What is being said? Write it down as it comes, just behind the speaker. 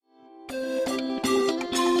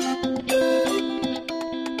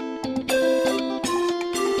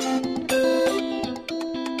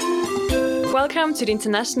Welcome to the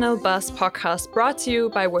International Buzz podcast brought to you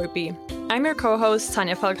by Wordbee. I'm your co-host,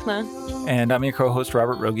 Tanya Faulkner. And I'm your co-host,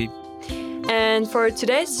 Robert Rogi. And for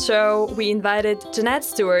today's show, we invited Jeannette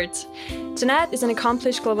Stewart. Jeannette is an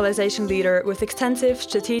accomplished globalization leader with extensive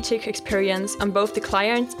strategic experience on both the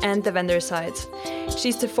client and the vendor side.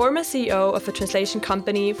 She's the former CEO of a translation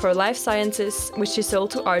company for life sciences, which she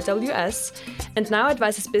sold to RWS, and now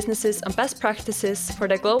advises businesses on best practices for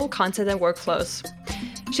their global content and workflows.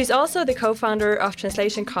 She's also the co-founder of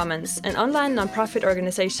Translation Commons, an online nonprofit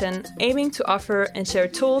organization aiming to offer and share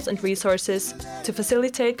tools and resources to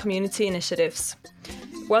facilitate community initiatives.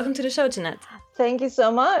 Welcome to the show, Jeannette. Thank you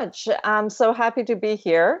so much. I'm so happy to be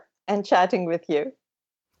here and chatting with you.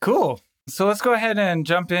 Cool. So let's go ahead and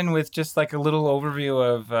jump in with just like a little overview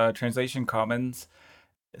of Translation Commons.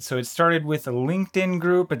 So it started with a LinkedIn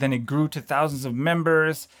group, but then it grew to thousands of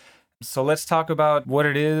members. So let's talk about what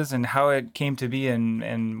it is and how it came to be,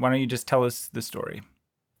 and why don't you just tell us the story?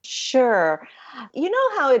 Sure. You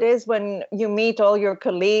know how it is when you meet all your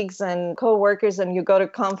colleagues and coworkers and you go to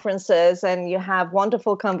conferences and you have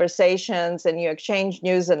wonderful conversations and you exchange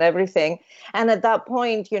news and everything. And at that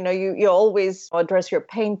point, you always address your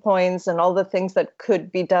pain points and all the things that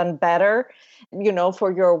could be done better,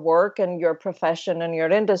 for your work and your profession and your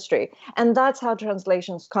industry. And that's how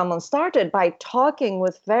Translations Commons started, by talking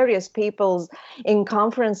with various people in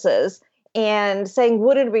conferences and saying,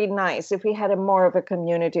 wouldn't it be nice if we had a more of a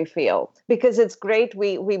community feel? Because it's great,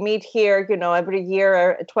 we meet here, every year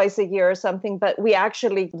or twice a year or something, but we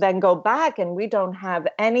actually then go back and we don't have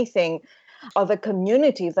anything of a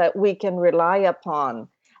community that we can rely upon.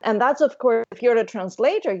 And that's, of course, if you're a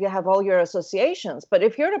translator, you have all your associations. But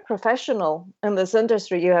if you're a professional in this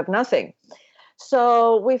industry, you have nothing.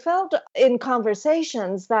 So we felt in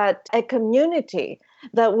conversations that a community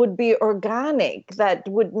that would be organic, that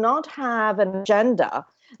would not have an agenda,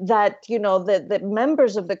 that, the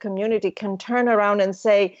members of the community can turn around and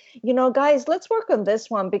say, guys, let's work on this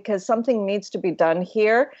one because something needs to be done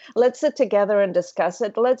here. Let's sit together and discuss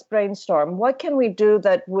it. Let's brainstorm. What can we do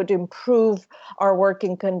that would improve our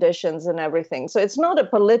working conditions and everything? So it's not a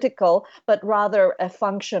political, but rather a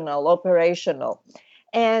functional, operational.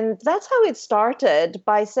 And that's how it started,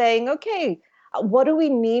 by saying, okay, what do we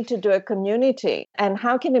need to do a community? And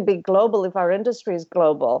how can it be global if our industry is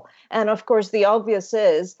global? And of course, the obvious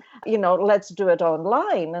is, let's do it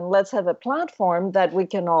online and let's have a platform that we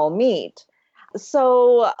can all meet.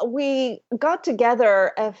 So we got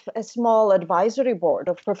together a small advisory board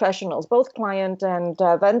of professionals, both client and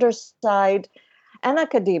vendor side and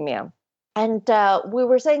academia. And we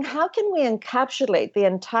were saying, how can we encapsulate the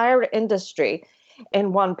entire industry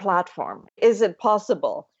in one platform? Is it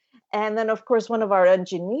possible? And then, of course, one of our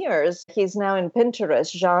engineers, he's now in Pinterest,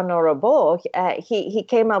 Jean Orobo, he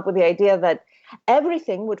came up with the idea that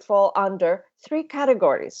everything would fall under three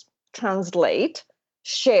categories: translate,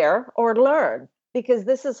 share, or learn, because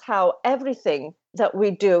this is how everything that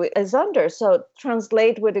we do is under. So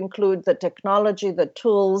translate would include the technology, the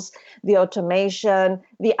tools, the automation,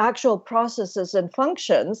 the actual processes and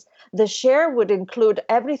functions. The share would include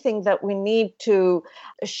everything that we need to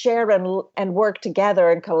share and work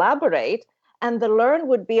together and collaborate. And the learn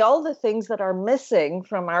would be all the things that are missing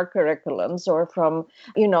from our curriculums or from,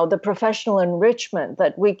 the professional enrichment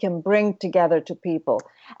that we can bring together to people.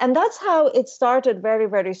 And that's how it started, very,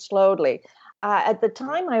 very slowly. At the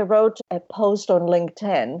time I wrote a post on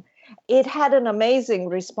LinkedIn, it had an amazing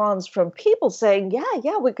response from people saying,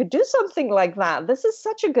 yeah, we could do something like that. This is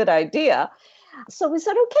such a good idea. So we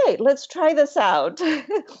said, okay, let's try this out.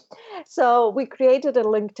 So we created a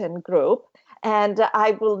LinkedIn group. And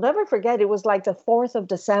I will never forget, it was like the 4th of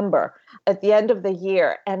December at the end of the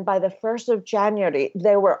year. And by the 1st of January,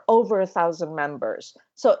 there were over 1,000 members.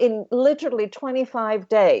 So in literally 25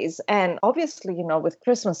 days, and obviously, with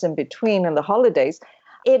Christmas in between and the holidays,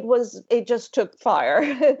 it just took fire.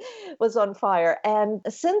 It was on fire. And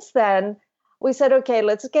since then, we said, okay,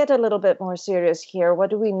 let's get a little bit more serious here.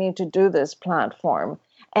 What do we need to do this platform?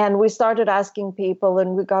 And we started asking people,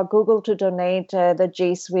 and we got Google to donate the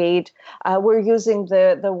G Suite. We're using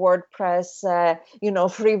the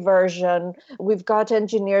WordPress, free version. We've got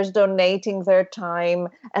engineers donating their time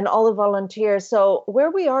and all the volunteers. So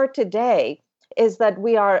where we are today is that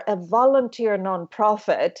we are a volunteer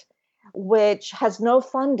nonprofit which has no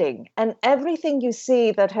funding. And everything you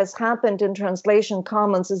see that has happened in Translation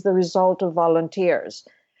Commons is the result of volunteers,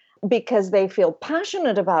 because they feel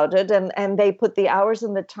passionate about it and they put the hours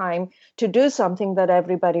and the time to do something that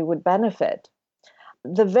everybody would benefit.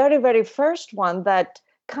 The very, very first one that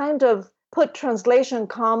kind of put Translation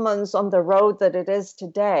Commons on the road that it is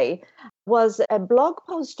today was a blog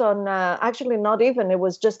post on, actually not even, it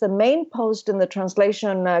was just the main post in the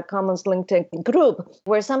Translation Commons LinkedIn group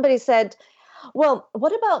where somebody said, well,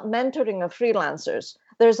 what about mentoring of freelancers?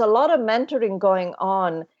 There's a lot of mentoring going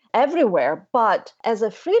on everywhere, but as a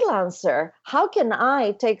freelancer, how can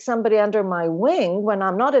I take somebody under my wing when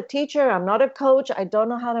I'm not a teacher, I'm not a coach, I don't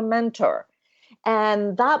know how to mentor?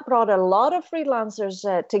 And that brought a lot of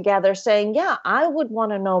freelancers together saying, yeah, I would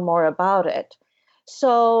want to know more about it.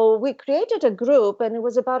 So we created a group, and it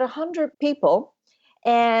was about 100 people,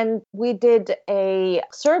 and we did a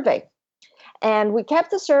survey. And we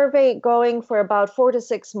kept the survey going for about 4 to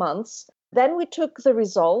 6 months. Then we took the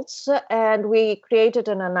results and we created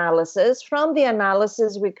an analysis. From the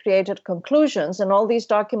analysis, we created conclusions, and all these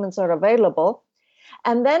documents are available.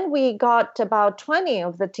 And then we got about 20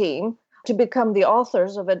 of the team to become the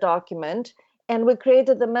authors of a document. And we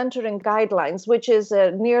created the mentoring guidelines, which is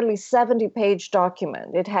a nearly 70-page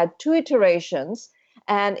document. It had 2 iterations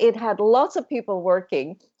and it had lots of people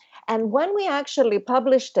working. And when we actually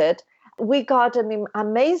published it, we got an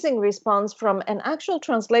amazing response from an actual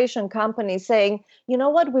translation company saying, you know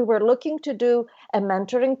what, we were looking to do a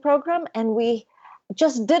mentoring program and we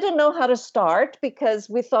just didn't know how to start because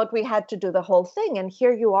we thought we had to do the whole thing. And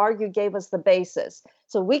here you are, you gave us the basis.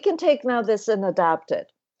 So we can take now this and adapt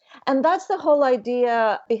it. And that's the whole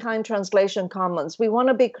idea behind Translation Commons. We want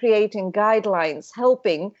to be creating guidelines,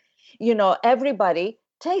 helping, everybody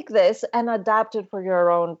take this and adapt it for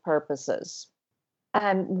your own purposes.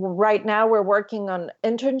 And right now we're working on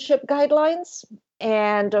internship guidelines.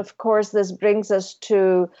 And of course, this brings us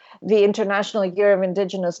to the International Year of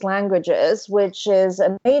Indigenous Languages, which is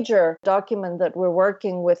a major document that we're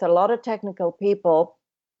working with a lot of technical people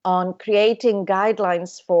on creating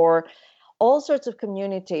guidelines for all sorts of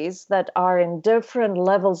communities that are in different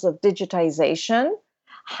levels of digitization,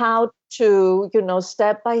 how to,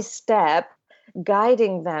 step by step,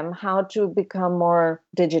 guiding them how to become more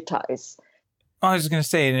digitized. I was going to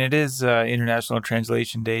say, and it is International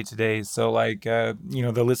Translation Day today. So,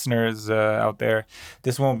 the listeners out there,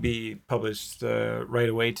 this won't be published right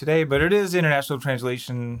away today, but it is International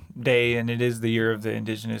Translation Day, and it is the Year of the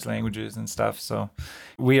Indigenous Languages and stuff. So,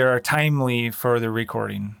 we are timely for the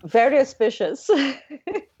recording. Very auspicious.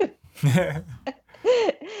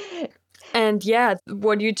 And yeah,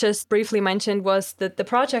 what you just briefly mentioned was the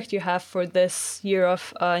project you have for this Year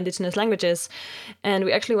of Indigenous Languages. And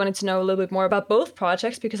we actually wanted to know a little bit more about both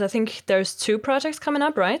projects because I think there's 2 projects coming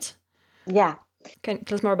up, right? Yeah. Can you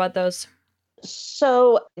tell us more about those?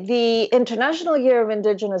 So the International Year of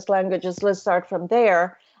Indigenous Languages, let's start from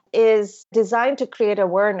there, is designed to create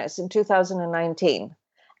awareness in 2019.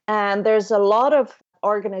 And there's a lot of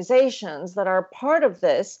organizations that are part of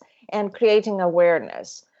this and creating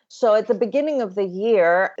awareness. So at the beginning of the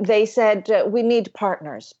year, they said, we need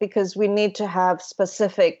partners because we need to have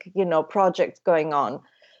specific, projects going on.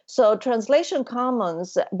 So Translation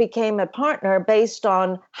Commons became a partner based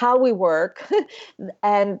on how we work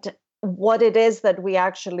and what it is that we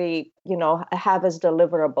actually, have as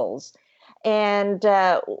deliverables. And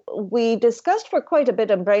we discussed for quite a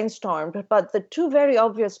bit and brainstormed, but the 2 very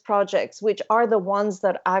obvious projects, which are the ones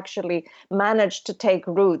that actually managed to take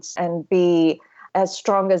roots and be as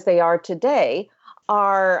strong as they are today,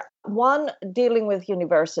 are one dealing with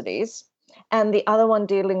universities and the other one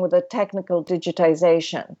dealing with the technical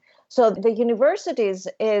digitization. So the universities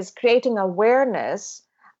is creating awareness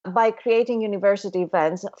by creating university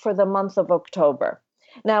events for the month of October.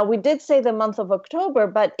 Now, we did say the month of October,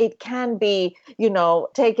 but it can be,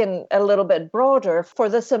 taken a little bit broader for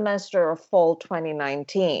the semester of fall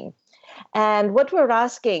 2019. And what we're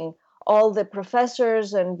asking all the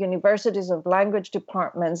professors and universities of language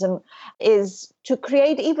departments is to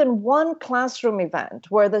create even one classroom event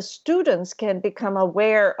where the students can become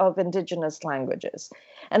aware of Indigenous languages.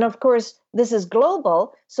 And of course, this is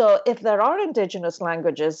global. So if there are Indigenous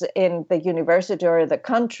languages in the university or the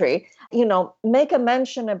country, make a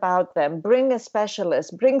mention about them, bring a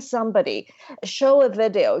specialist, bring somebody, show a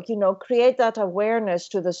video, create that awareness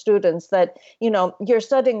to the students that, you're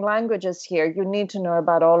studying languages here. You need to know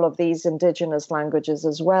about all of these Indigenous languages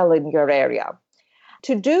as well in your area.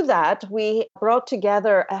 To do that, we brought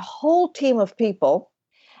together a whole team of people,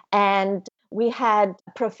 and we had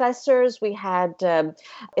professors, we had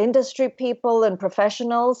industry people and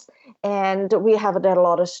professionals, and we have a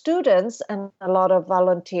lot of students and a lot of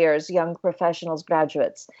volunteers, young professionals,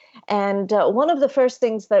 graduates. And one of the first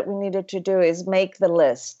things that we needed to do is make the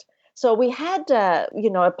list. So we had,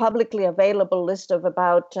 a publicly available list of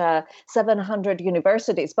about 700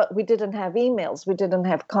 universities, but we didn't have emails, we didn't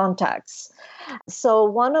have contacts. So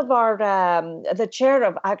one of the chair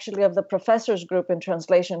of the professors group in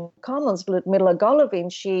Translation Commons, Ludmila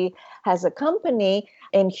Golovin, she has a company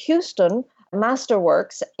in Houston,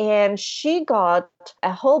 Masterworks, and she got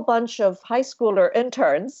a whole bunch of high schooler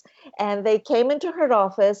interns, and they came into her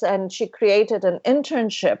office and she created an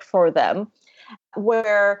internship for them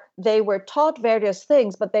where they were taught various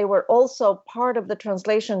things, but they were also part of the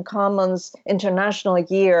Translation Commons International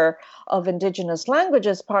Year of Indigenous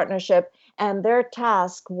Languages partnership. And their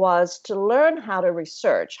task was to learn how to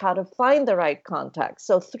research, how to find the right context.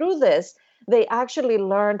 So through this, they actually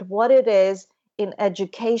learned what it is in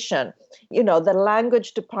education, the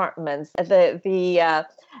language departments, the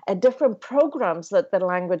different programs that the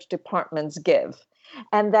language departments give.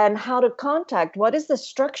 And then how to contact, what is the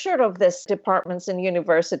structure of this departments in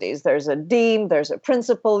universities? There's a dean, there's a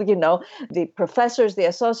principal, the professors, the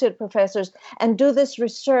associate professors, and do this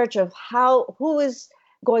research of who is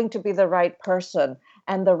going to be the right person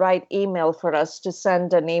and the right email for us to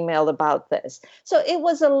send an email about this. So it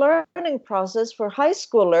was a learning process for high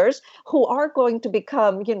schoolers who are going to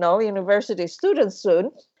become, university students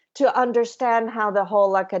soon, to understand how the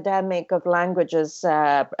whole academic of languages,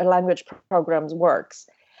 language programs works.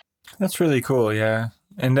 That's really cool, yeah.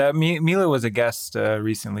 And Mila was a guest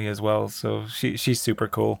recently as well, so she's super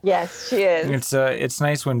cool. Yes, she is. It's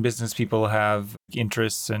nice when business people have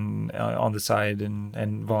interests and on the side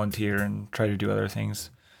and volunteer and try to do other things.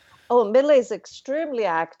 Oh, Mila is extremely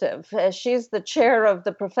active. She's the chair of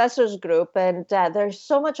the professors group, and there's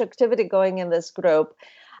so much activity going in this group.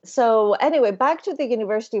 So anyway, back to the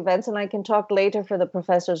university events, and I can talk later for the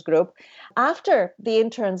professors group. After the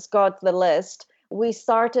interns got the list, we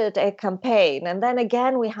started a campaign. And then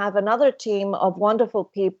again, we have another team of wonderful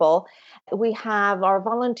people. We have our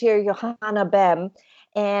volunteer, Johanna Bem,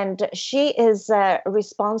 and she is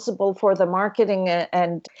responsible for the marketing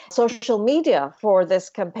and social media for this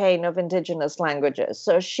campaign of Indigenous languages.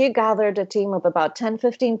 So she gathered a team of about 10,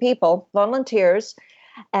 15 people, volunteers,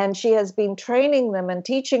 and she has been training them and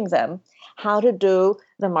teaching them how to do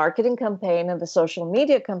the marketing campaign and the social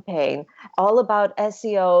media campaign, all about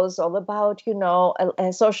SEOs, all about,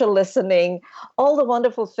 social listening, all the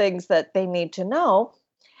wonderful things that they need to know.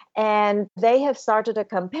 And they have started a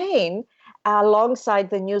campaign alongside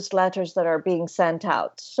the newsletters that are being sent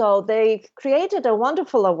out. So they've created a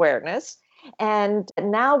wonderful awareness. And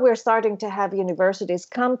now we're starting to have universities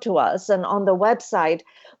come to us. And on the website,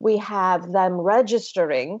 we have them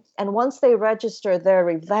registering. And once they register their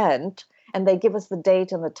event and they give us the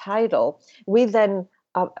date and the title, we then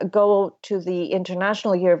go to the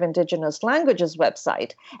International Year of Indigenous Languages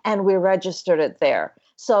website and we register it there.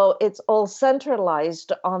 So it's all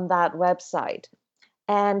centralized on that website.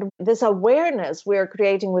 And this awareness we're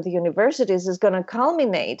creating with the universities is going to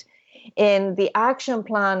culminate in the action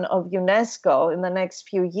plan of UNESCO in the next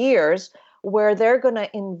few years, where they're going to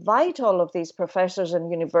invite all of these professors and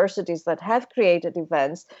universities that have created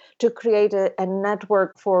events to create a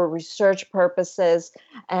network for research purposes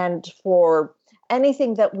and for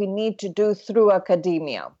anything that we need to do through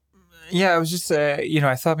academia. Yeah, I was just,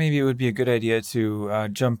 I thought maybe it would be a good idea to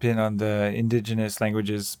jump in on the Indigenous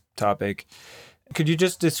languages topic. Could you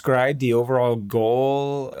just describe the overall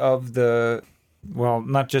goal of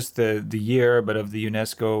not just the year, but of the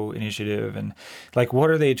UNESCO initiative, and what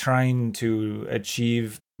are they trying to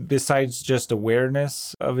achieve besides just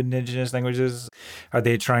awareness of Indigenous languages? Are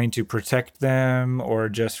they trying to protect them or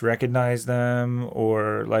just recognize them,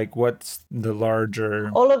 or what's the larger?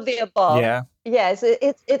 All of the above. Yeah. Yes,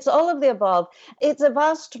 it's all of the above. It's a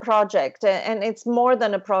vast project, and it's more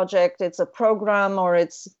than a project. It's a program, or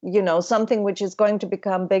it's, something which is going to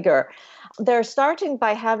become bigger. They're starting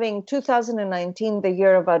by having 2019 the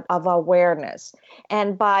year of awareness.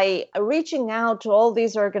 And by reaching out to all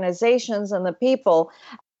these organizations and the people,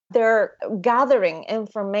 they're gathering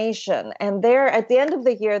information. And at the end of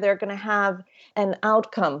the year, they're going to have an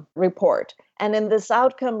outcome report. And in this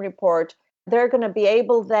outcome report, they're going to be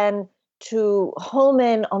able then to home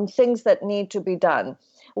in on things that need to be done,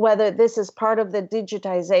 whether this is part of the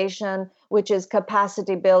digitization, which is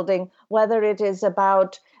capacity building, whether it is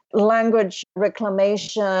about language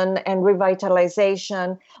reclamation and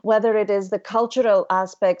revitalization, whether it is the cultural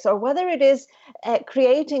aspects, or whether it is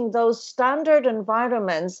creating those standard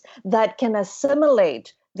environments that can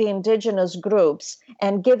assimilate the indigenous groups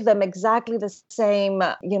and give them exactly the same,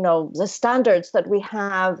 the standards that we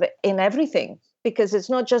have in everything. because it's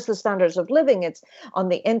not just the standards of living, it's on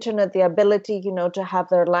the internet, the ability, to have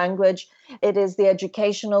their language. It is the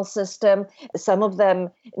educational system. Some of them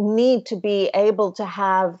need to be able to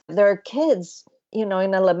have their kids, in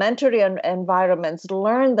elementary environments,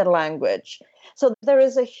 learn the language. So there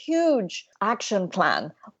is a huge action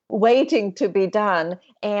plan waiting to be done.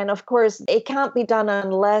 And of course, it can't be done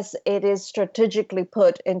unless it is strategically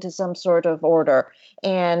put into some sort of order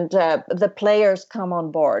and the players come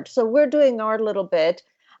on board. So we're doing our little bit.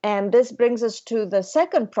 And this brings us to the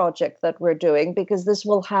second project that we're doing, because this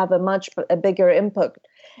will have a bigger input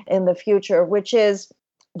in the future, which is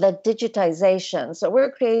the digitization. So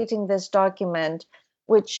we're creating this document,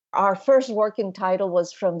 which our first working title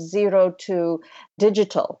was From Zero to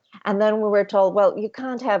Digital. And then we were told, well, you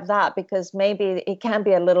can't have that because maybe it can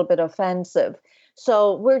be a little bit offensive.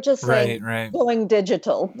 So we're just saying Right. going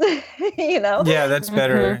digital, Yeah, that's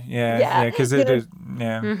better. Yeah, because it is.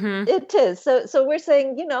 Yeah. It is. So we're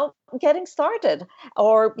saying, getting started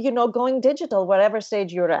or, going digital, whatever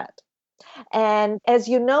stage you're at. And as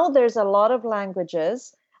you know, there's a lot of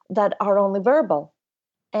languages that are only verbal.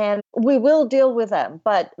 And we will deal with them,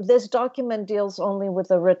 but this document deals only with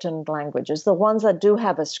the written languages, the ones that do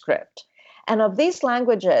have a script. And of these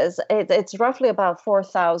languages, it's roughly about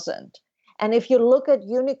 4,000. And if you look at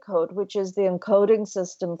Unicode, which is the encoding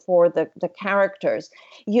system for the characters,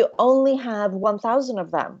 you only have 1,000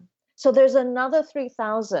 of them. So there's another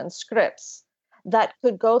 3,000 scripts that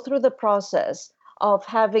could go through the process of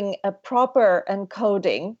having a proper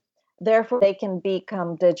encoding, therefore they can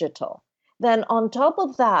become digital. Then on top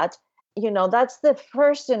of that, that's the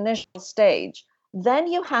first initial stage.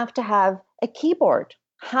 Then you have to have a keyboard.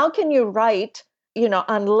 How can you write,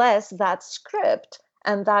 unless that script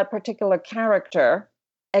and that particular character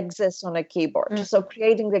exists on a keyboard? So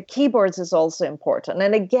creating the keyboards is also important.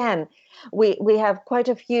 And again, we have quite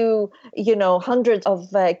a few, hundreds of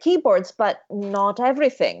keyboards, but not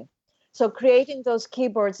everything. So creating those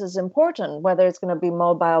keyboards is important, whether it's going to be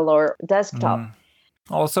mobile or desktop.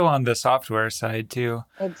 Also on the software side too.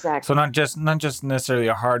 Exactly. So not just necessarily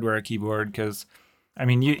a hardware keyboard, because I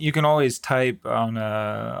mean you can always type on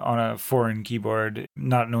a foreign keyboard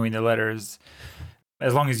not knowing the letters,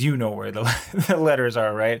 as long as you know where the letters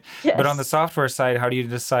are, right? Yes. But on the software side, how do you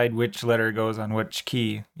decide which letter goes on which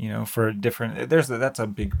key? For different. That's a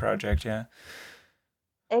big project, yeah.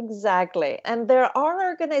 Exactly. And there are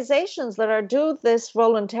organizations that are doing this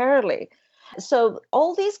voluntarily. So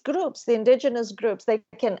all these groups, the indigenous groups, they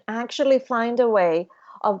can actually find a way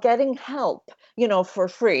of getting help, for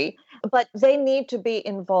free, but they need to be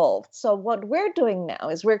involved. So what we're doing now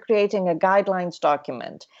is we're creating a guidelines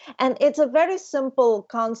document. And it's a very simple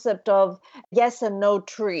concept of yes and no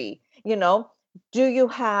tree. Do you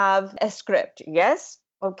have a script? Yes.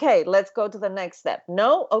 Okay, let's go to the next step.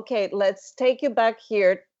 No? Okay, let's take you back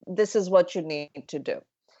here. This is what you need to do.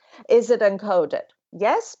 Is it encoded?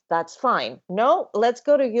 Yes, that's fine. No, let's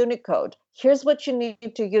go to Unicode. Here's what you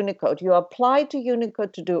need to Unicode. You apply to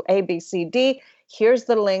Unicode to do A, B, C, D. Here's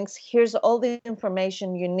the links. Here's all the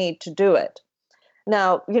information you need to do it.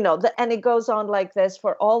 Now, and it goes on like this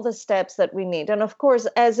for all the steps that we need. And of course,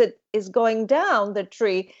 as it is going down the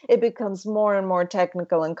tree, it becomes more and more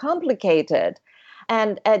technical and complicated.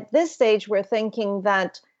 And at this stage, we're thinking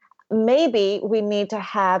that maybe we need to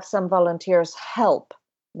have some volunteers help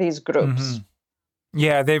these groups.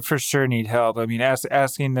 Yeah, they for sure need help. I mean,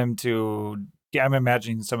 asking them to, I'm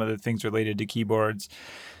imagining some of the things related to keyboards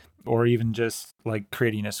or even just like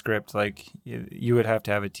creating a script, like you would have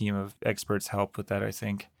to have a team of experts help with that, I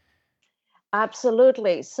think.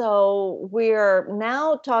 Absolutely. So we're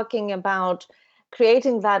now talking about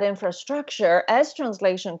creating that infrastructure as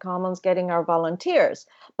Translation Commons, getting our volunteers.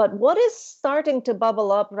 But what is starting to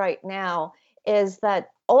bubble up right now is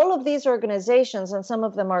that all of these organizations, and some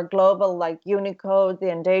of them are global, like Unicode, the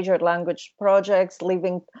Endangered Language Projects,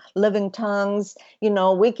 Living Tongues,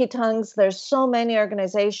 Wikitongues, there's so many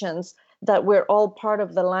organizations that we're all part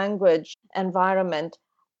of the language environment.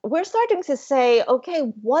 We're starting to say, okay,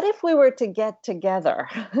 what if we were to get together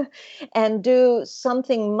and do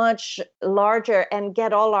something much larger and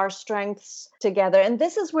get all our strengths together? And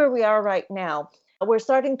this is where we are right now. We're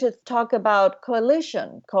starting to talk about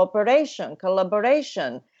coalition, cooperation,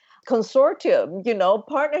 collaboration, consortium,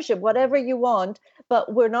 partnership, whatever you want,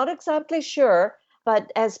 but we're not exactly sure.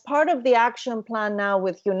 But as part of the action plan now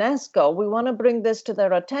with UNESCO, we want to bring this to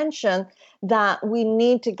their attention that we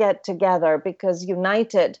need to get together because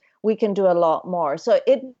united, we can do a lot more. So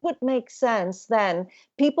it would make sense then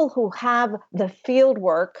people who have the field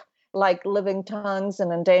work like Living Tongues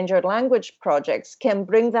and Endangered Language Projects can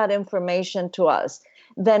bring that information to us.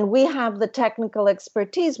 then we have the technical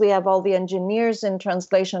expertise. We have all the engineers in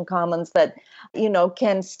Translation Commons that,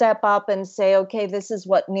 can step up and say, okay, this is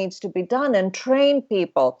what needs to be done, and train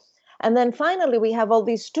people. And then finally, we have all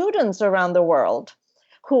these students around the world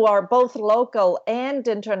who are both local and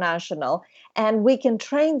international, and we can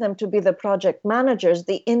train them to be the project managers,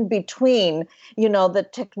 the in-between, the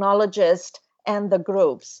technologist and the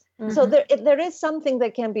groups. Mm-hmm. So there is something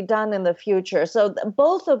that can be done in the future. So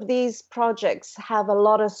both of these projects have a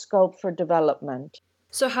lot of scope for development.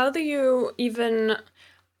 So how do you even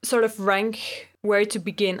sort of rank where to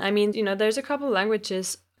begin? I mean, there's a couple of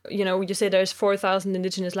languages. You say there's 4,000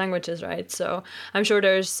 indigenous languages, right? So I'm sure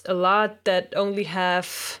there's a lot that only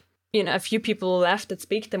have, a few people left that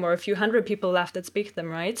speak them, or a few hundred people left that speak them,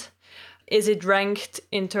 right? Is it ranked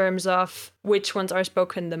in terms of which ones are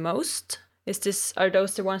spoken the most? Are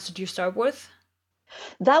those the ones that you start with?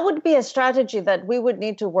 That would be a strategy that we would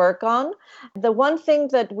need to work on. The one thing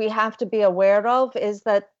that we have to be aware of is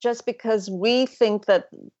that just because we think that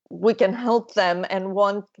we can help them and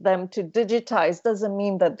want them to digitize doesn't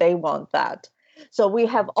mean that they want that. So we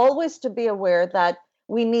have always to be aware that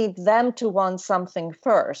we need them to want something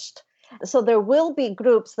first. So there will be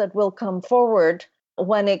groups that will come forward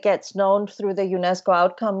when it gets known through the UNESCO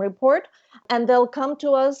outcome report, and they'll come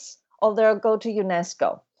to us or they'll go to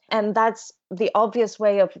UNESCO. And that's the obvious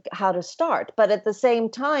way of how to start. But at the same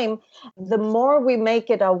time, the more we make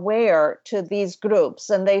it aware to these groups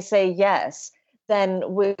and they say yes, then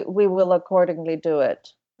we will accordingly do it.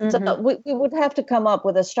 Mm-hmm. So we would have to come up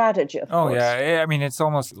with a strategy, of course. Oh, yeah. I mean, it's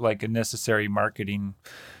almost like a necessary marketing,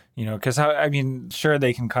 because sure,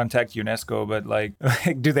 they can contact UNESCO, but like,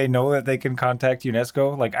 do they know that they can contact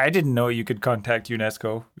UNESCO? Like, I didn't know you could contact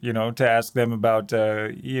UNESCO, to ask them about,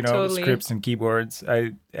 Totally. scripts and keyboards.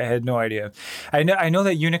 I had no idea. I know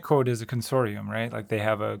that Unicode is a consortium, right? Like they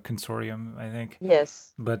have a consortium, I think.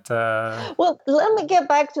 Yes. But well, let me get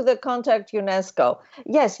back to the contact UNESCO.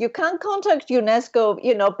 Yes, you can contact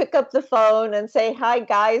UNESCO, pick up the phone and say, hi,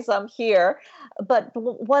 guys, I'm here. But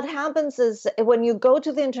what happens is when you go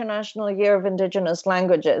to the International Year of Indigenous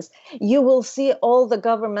Languages, you will see all the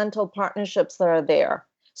governmental partnerships that are there.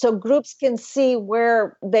 So groups can see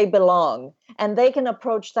where they belong and they can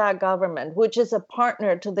approach that government, which is a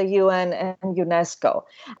partner to the UN and UNESCO.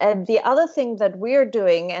 And the other thing that we're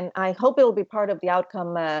doing, and I hope it will be part of the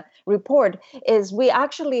outcome report, is we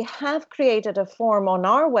actually have created a form on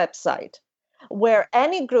our website where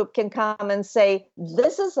any group can come and say,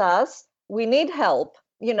 this is us, we need help,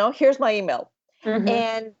 here's my email. Mm-hmm.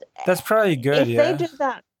 And that's probably good. If they do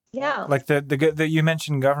that, yeah. Like the you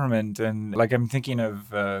mentioned government, and like I'm thinking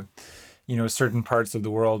of certain parts of the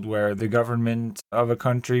world where the government of a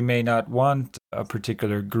country may not want a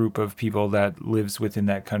particular group of people that lives within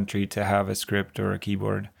that country to have a script or a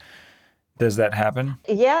keyboard. Does that happen?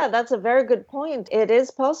 Yeah, that's a very good point. It is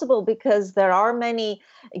possible because there are many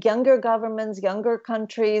younger governments, younger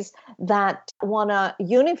countries that want to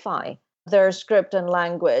unify their script and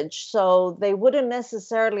language. So they wouldn't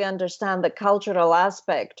necessarily understand the cultural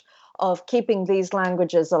aspect of keeping these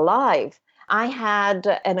languages alive. I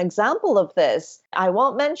had an example of this. I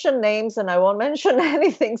won't mention names and I won't mention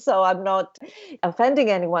anything, so I'm not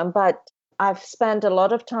offending anyone, but I've spent a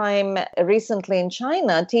lot of time recently in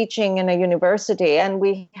China teaching in a university, and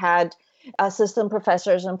we had assistant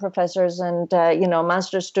professors and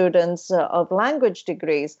master students of language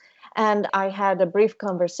degrees. And I had a brief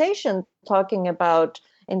conversation talking about,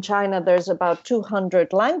 in China, there's about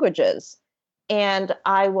 200 languages. And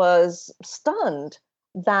I was stunned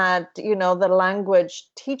that, the language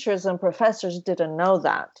teachers and professors didn't know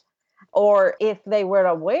that. Or if they were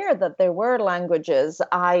aware that there were languages,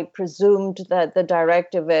 I presumed that the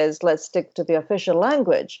directive is, let's stick to the official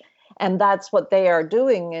language. And that's what they are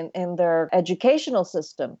doing in their educational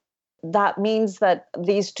system. That means that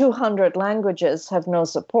these 200 languages have no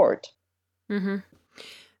support. Mm-hmm.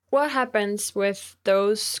 What happens with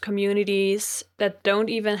those communities that don't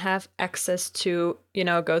even have access to,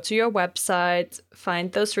 go to your website,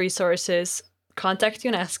 find those resources, contact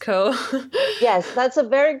UNESCO? Yes, that's a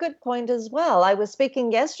very good point as well. I was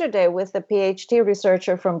speaking yesterday with a PhD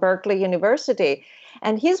researcher from Berkeley University,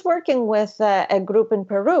 and he's working with a group in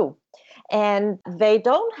Peru, and they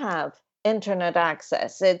don't have internet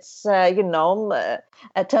access. It's,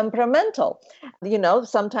 temperamental.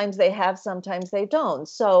 Sometimes they have, sometimes they don't.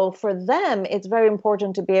 So for them, it's very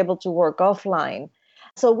important to be able to work offline.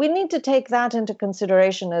 So we need to take that into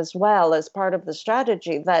consideration as well as part of the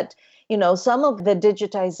strategy that, some of the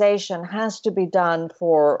digitization has to be done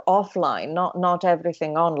for offline, not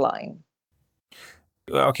everything online.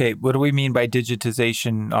 Okay, what do we mean by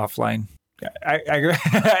digitization offline?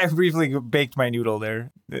 I briefly baked my noodle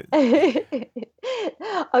there.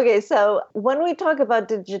 Okay, so when we talk about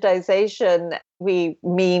digitization, we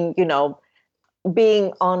mean,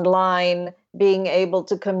 being online, being able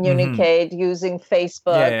to Hmm. communicate using Yeah,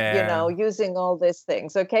 Facebook, yeah, using all these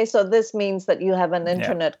things. Okay, so this means that you have an yeah.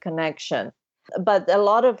 internet connection. But a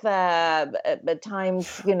lot of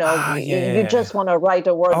times, Yeah, yeah, you yeah. just want to write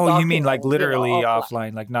a Word Oh, you mean like document, literally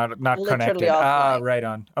offline, offline, like not literally connected. Ah, offline. right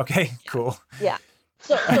on. Okay, Yeah. cool. Yeah.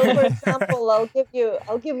 So for example, I'll give you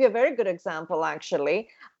a very good example actually.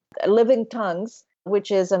 Living Tongues,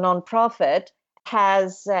 which is a nonprofit,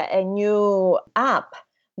 has a new app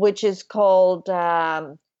which is called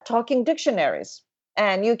Talking Dictionaries.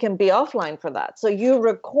 And you can be offline for that. So you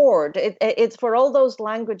record it's for all those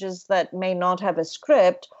languages that may not have a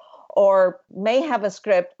script or may have a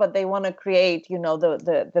script, but they want to create,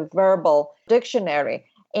 the verbal dictionary.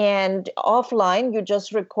 And offline, you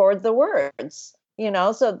just record the words,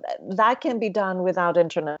 so that can be done without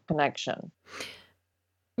internet connection.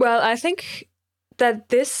 Well, I think that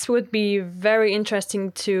this would be very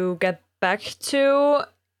interesting to get back to,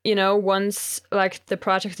 once like the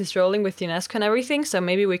project is rolling with UNESCO and everything. So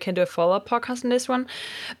maybe we can do a follow-up podcast on this one.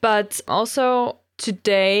 But also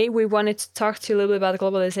today we wanted to talk to you a little bit about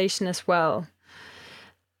globalization as well.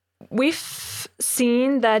 We've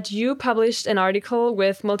seen that you published an article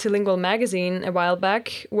with Multilingual Magazine a while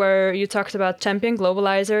back where you talked about champion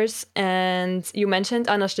globalizers, and you mentioned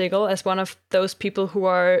Anna Stegel as one of those people who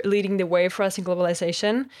are leading the way for us in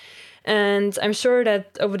globalization. And I'm sure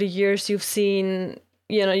that over the years you've seen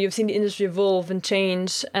the industry evolve and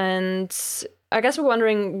change. And I guess we're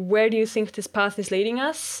wondering, where do you think this path is leading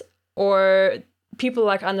us? Or people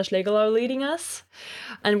like Anders Schlegel are leading us?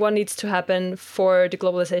 And what needs to happen for the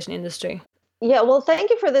globalization industry? Yeah, well, thank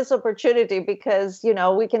you for this opportunity because,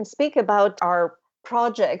 we can speak about our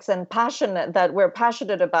projects and that we're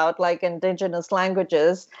passionate about, like Indigenous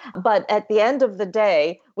languages. But at the end of the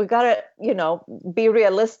day, we got to, be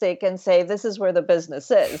realistic and say this is where the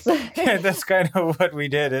business is. Yeah, that's kind of what we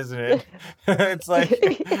did, isn't it? It's like,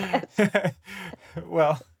 Yes.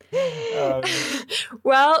 well, um,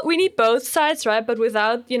 Well, we need both sides, right? But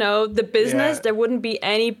without, the business, yeah. there wouldn't be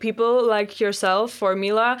any people like yourself or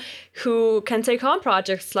Mila who can take on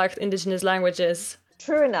projects like Indigenous languages.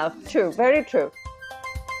 True enough. True. Very true.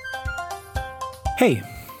 Hey,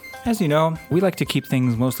 as you know, we like to keep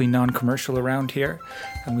things mostly non-commercial around here,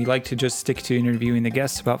 and we like to just stick to interviewing the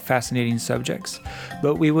guests about fascinating subjects.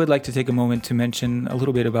 But we would like to take a moment to mention a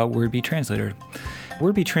little bit about WordBee Translator.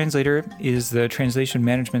 WordBee Translator is the translation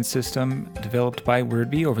management system developed by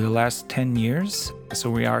WordBee over the last 10 years. So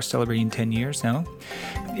we are celebrating 10 years now.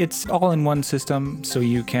 It's all in one system, so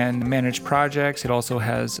you can manage projects. It also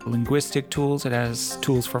has linguistic tools. It has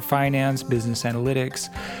tools for finance, business analytics.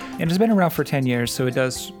 And it's been around for 10 years, so it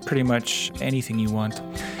does pretty much anything you want.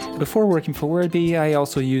 Before working for WordBee, I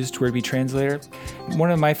also used WordBee Translator.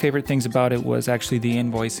 One of my favorite things about it was actually the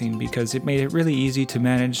invoicing, because it made it really easy to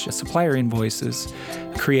manage supplier invoices,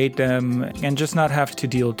 create them, and just not have to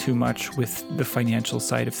deal too much with the financial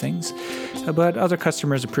side of things. But other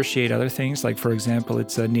customers appreciate other things, like, for example,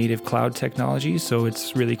 it's a native cloud technology, so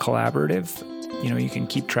it's really collaborative. You can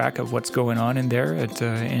keep track of what's going on in there at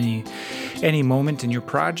any moment in your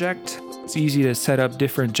project. It's easy to set up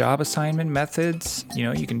different job assignment methods.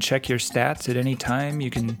 You can check your stats at any time. You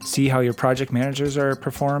can see how your project managers are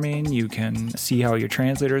performing. You can see how your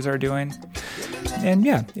translators are doing. And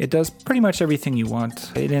yeah, it does pretty much everything you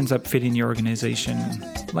want. It ends up fitting your organization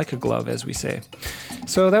like a glove, as we say.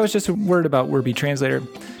 So that was just a word about WordBee Translator.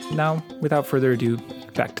 Now, without further ado,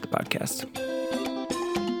 back to the podcast.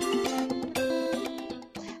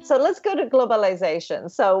 So let's go to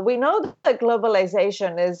globalization. So we know that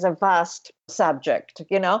globalization is a vast subject,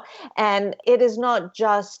 and it is not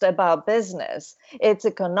just about business. It's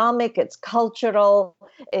economic, it's cultural,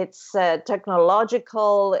 it's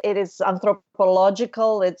technological, it is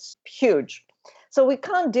anthropological, it's huge. So we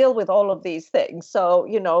can't deal with all of these things. So,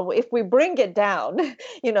 if we bring it down,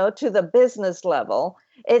 to the business level,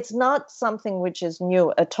 it's not something which is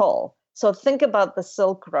new at all. So think about the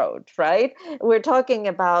Silk Road, right? We're talking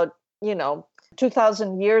about,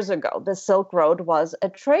 2000 years ago, the Silk Road was a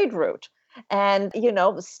trade route. And,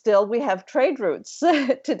 still we have trade routes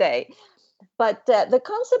today. But the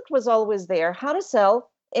concept was always there, how to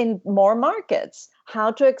sell in more markets,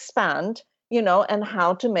 how to expand, and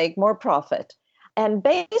how to make more profit. And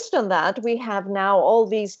based on that, we have now all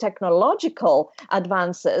these technological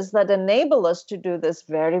advances that enable us to do this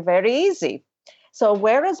very, very easy. So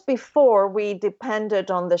whereas before we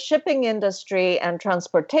depended on the shipping industry and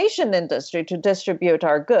transportation industry to distribute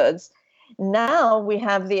our goods, Now we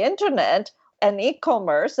have the internet and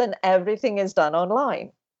e-commerce, and everything is done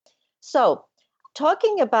online. So,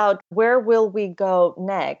 talking about where will we go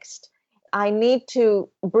next, I need to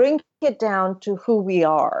bring it down to who we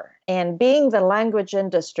are. And being the language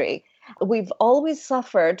industry, we've always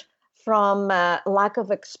suffered from lack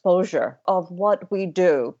of exposure of what we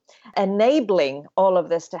do, enabling all of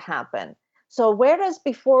this to happen. So, whereas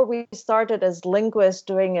before we started as linguists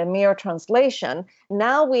doing a mere translation,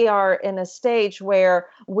 now we are in a stage where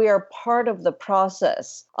we are part of the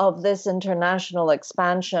process of this international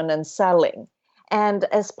expansion and selling. And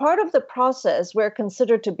as part of the process, we're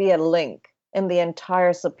considered to be a link in the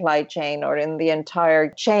entire supply chain or in the entire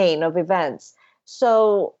chain of events.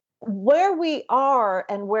 So, where we are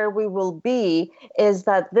and where we will be is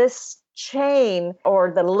that this chain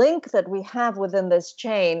or the link that we have within this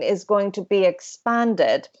chain is going to be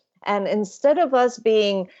expanded. And instead of us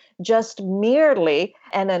being just merely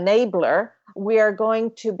an enabler, we are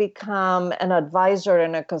going to become an advisor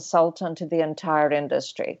and a consultant to the entire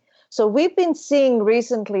industry. So we've been seeing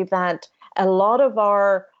recently that a lot of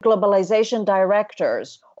our globalization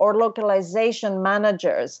directors or localization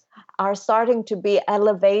managers are starting to be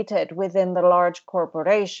elevated within the large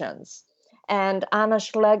corporations. And Anna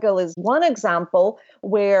Schlegel is one example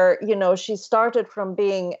where, she started from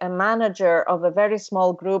being a manager of a very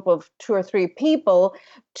small group of 2 or 3 people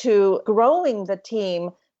to growing the team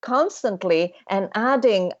constantly and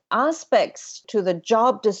adding aspects to the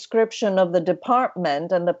job description of the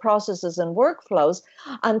department and the processes and workflows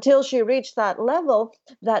until she reached that level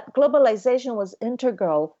that globalization was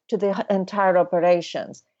integral to the entire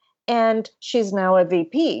operations. And she's now a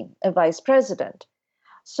VP, a vice president.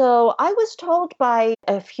 So I was told by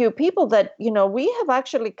a few people that, we have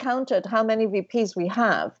actually counted how many VPs we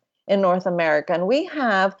have in North America, and we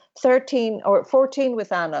have 13 or 14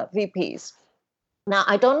 with Anna VPs. Now,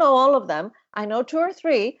 I don't know all of them. I know 2 or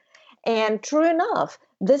 3. And true enough,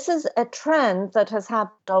 this is a trend that has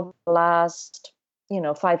happened over the last,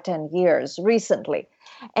 5-10 years recently.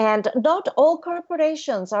 And not all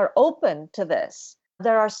corporations are open to this.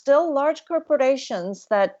 There are still large corporations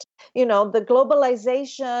that, the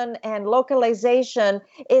globalization and localization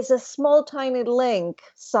is a small, tiny link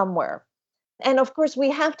somewhere. And of course, we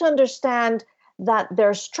have to understand that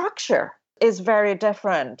their structure is very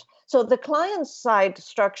different. So the client side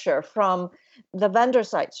structure from the vendor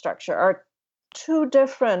side structure are 2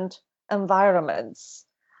 different environments.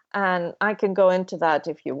 And I can go into that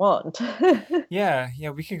if you want. Yeah,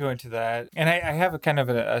 we could go into that. And I have a kind of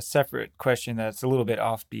a separate question that's a little bit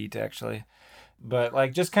offbeat, actually.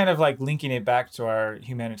 But just kind of linking it back to our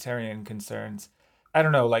humanitarian concerns. I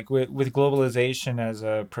don't know, with globalization as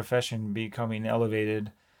a profession becoming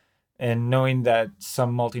elevated and knowing that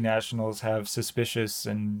some multinationals have suspicious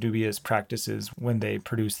and dubious practices when they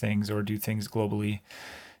produce things or do things globally.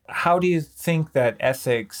 How do you think that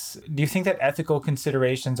ethical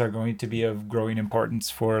considerations are going to be of growing importance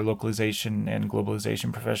for localization and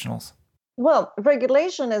globalization professionals? Well,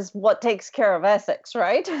 regulation is what takes care of ethics,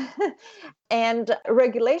 right? And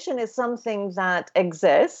regulation is something that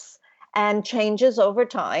exists and changes over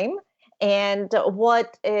time. And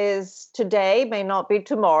what is today may not be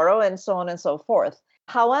tomorrow, and so on and so forth.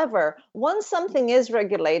 However, once something is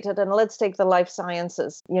regulated, and let's take the life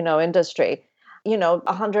sciences, industry,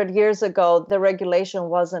 100 years ago, the regulation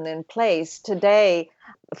wasn't in place. Today,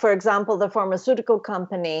 for example, the pharmaceutical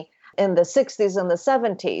company in the 60s and the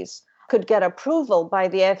 70s could get approval by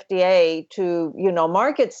the FDA to,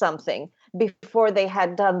 market something before they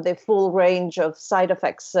had done the full range of side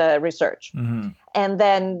effects research. Mm-hmm. And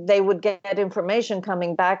then they would get information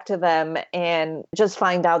coming back to them and just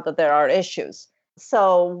find out that there are issues.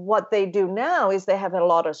 So what they do now is they have a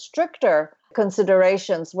lot of stricter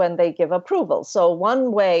considerations when they give approval. So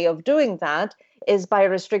one way of doing that is by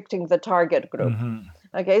restricting the target group. Mm-hmm.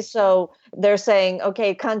 Okay, so they're saying, okay,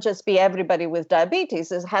 it can't just be everybody with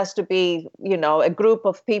diabetes. It has to be, a group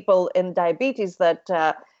of people in diabetes that,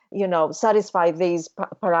 satisfy these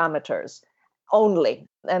parameters only.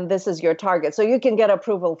 And this is your target. So you can get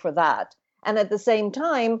approval for that. And at the same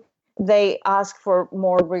time, they ask for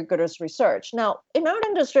more rigorous research. Now, in our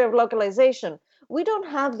industry of localization, we don't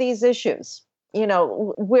have these issues.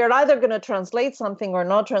 We're either going to translate something or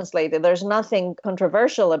not translate it. There's nothing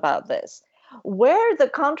controversial about this. Where the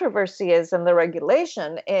controversy is in the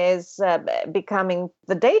regulation is becoming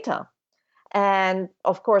the data. And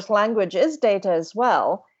of course, language is data as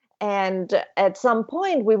well. And at some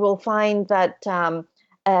point, we will find that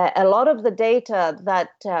a lot of the data that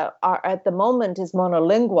are at the moment is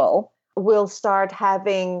monolingual will start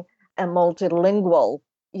having a multilingual,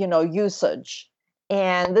 usage.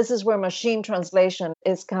 And this is where machine translation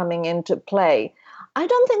is coming into play. I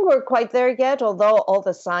don't think we're quite there yet, although all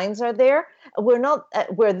the signs are there.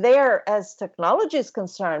 We're there as technology is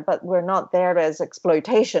concerned, but we're not there as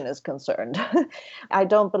exploitation is concerned. I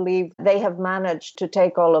don't believe they have managed to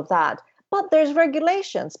take all of that. But there's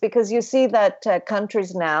regulations, because you see that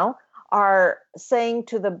countries now are saying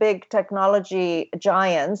to the big technology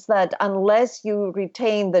giants that unless you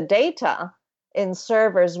retain the data in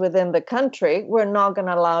servers within the country, we're not going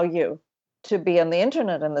to allow you to be on the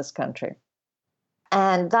internet in this country.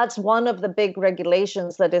 And that's one of the big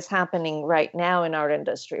regulations that is happening right now in our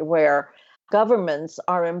industry, where governments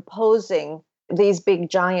are imposing these big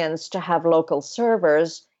giants to have local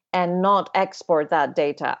servers and not export that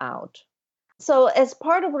data out. So as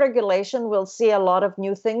part of regulation, we'll see a lot of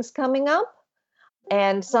new things coming up.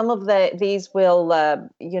 And some of these will,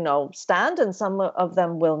 stand, and some of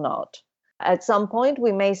them will not. At some point,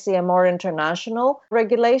 we may see a more international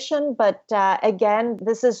regulation, but again,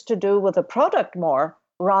 this is to do with the product more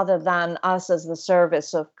rather than us as the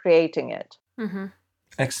service of creating it. Mm-hmm.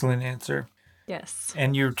 Excellent answer. Yes.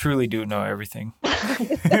 And you truly do know everything.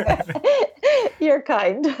 You're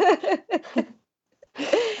kind.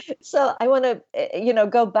 So I want to,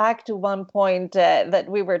 go back to one point that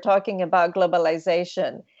we were talking about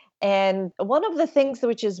globalization. And one of the things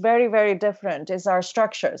which is very, very different is our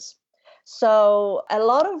structures. So a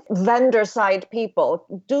lot of vendor side people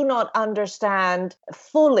do not understand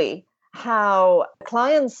fully how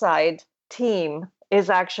client side team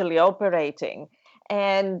is actually operating.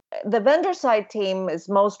 And the vendor side team is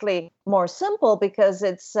mostly more simple because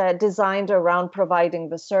it's designed around providing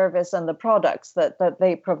the service and the products that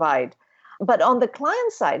they provide. But on the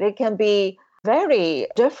client side, it can be very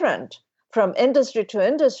different from industry to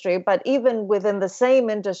industry, but even within the same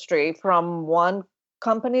industry, from one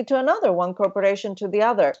company to another, one corporation to the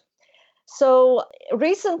other. So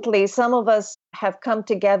recently, some of us have come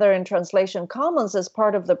together in Translation Commons as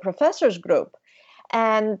part of the professors group.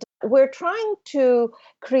 And we're trying to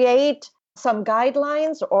create some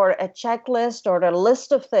guidelines or a checklist or a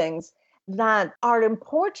list of things that are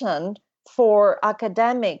important for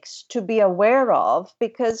academics to be aware of,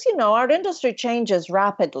 because, our industry changes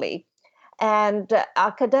rapidly and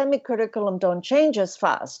academic curriculum don't change as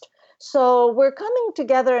fast. So we're coming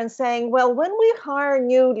together and saying, well, when we hire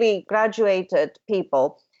newly graduated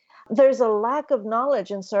people, there's a lack of knowledge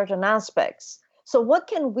in certain aspects. So what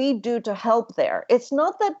can we do to help there? It's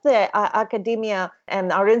not that the academia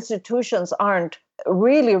and our institutions aren't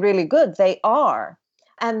really, really good. They are.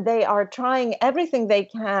 And they are trying everything they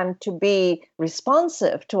can to be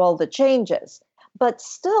responsive to all the changes. But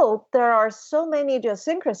still, there are so many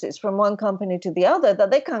idiosyncrasies from one company to the other that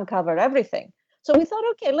they can't cover everything. So we thought,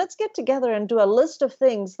 okay, let's get together and do a list of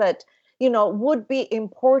things that, would be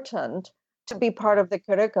important to be part of the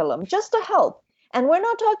curriculum, just to help. And we're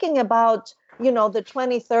not talking about, the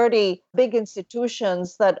 20, 30 big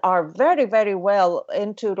institutions that are very, very well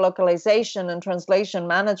into localization and translation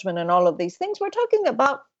management and all of these things. We're talking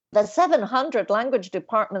about the 700 language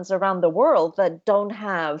departments around the world that don't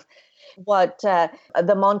have what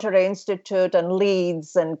the Monterey Institute and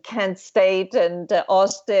Leeds and Kent State and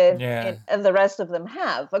Austin and the rest of them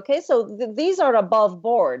have. Okay, so these are above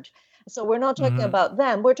board. So we're not talking about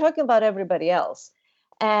them. We're talking about everybody else.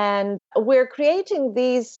 And we're creating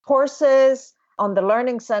these courses on the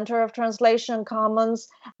Learning Center of Translation Commons,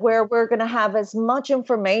 where we're going to have as much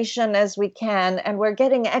information as we can. And we're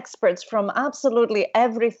getting experts from absolutely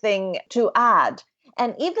everything to add.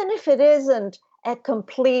 And even if it isn't a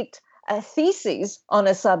complete thesis on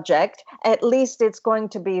a subject, at least it's going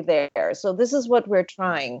to be there. So this is what we're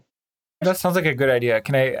trying. That sounds like a good idea.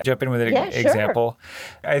 Can I jump in with an example?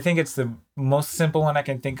 Sure. I think it's the most simple one I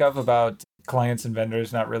can think of about clients and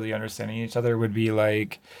vendors not really understanding each other would be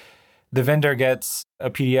like the vendor gets a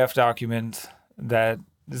PDF document that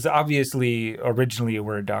is obviously originally a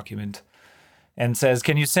Word document and says,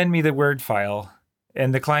 "Can you send me the Word file?"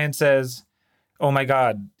 And the client says, "Oh my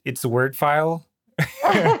God, it's a Word file?"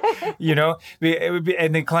 It would be,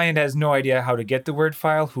 and the client has no idea how to get the Word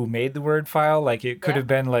file, who made the Word file. Like it could have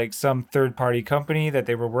been like some third-party company that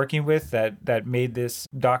they were working with that made this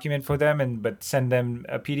document for them, but send them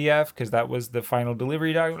a PDF because that was the final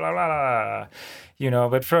delivery document. Blah, blah, blah.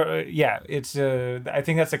 But it's I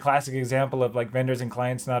think that's a classic example of like vendors and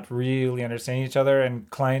clients not really understanding each other, and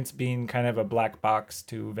clients being kind of a black box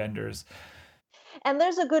to vendors. And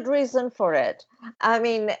there's a good reason for it. I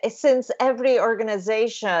mean, since every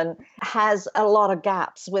organization has a lot of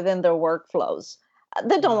gaps within their workflows,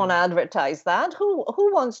 they don't want to advertise that. Who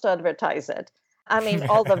wants to advertise it? I mean,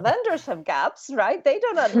 all the vendors have gaps, right? They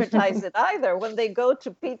don't advertise it either. When they go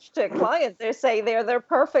to pitch to a client, they say they're their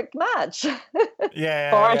perfect match. Yeah, Of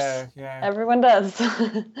yeah, course, yeah. everyone does.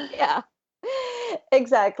 Yeah,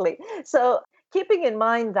 exactly. So, keeping in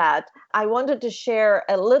mind that, I wanted to share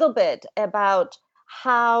a little bit about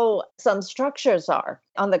how some structures are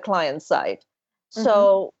on the client side.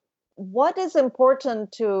 So, what is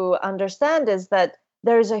important to understand is that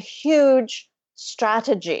there's a huge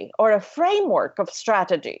strategy or a framework of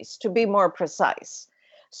strategies, to be more precise.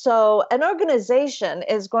 So, an organization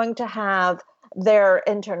is going to have their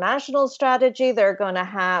international strategy, they're going to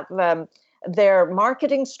have their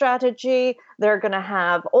marketing strategy, they're going to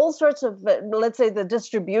have all sorts of, let's say, the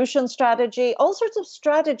distribution strategy, all sorts of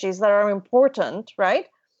strategies that are important, right?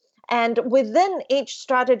 And within each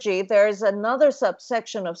strategy, there's another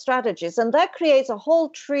subsection of strategies, and that creates a whole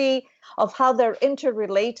tree of how they're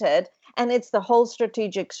interrelated, and it's the whole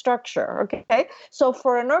strategic structure. Okay. So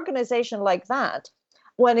for an organization like that,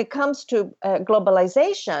 when it comes to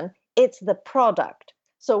globalization, it's the product.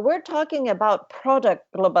 So we're talking about product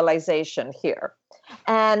globalization here.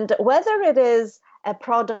 And whether it is a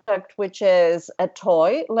product which is a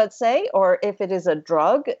toy, let's say, or if it is a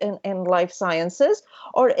drug in life sciences,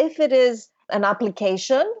 or if it is an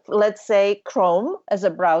application, let's say Chrome as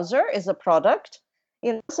a browser is a product.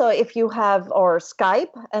 So if you have, or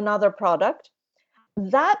Skype, another product,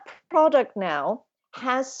 that product now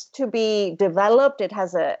has to be developed. It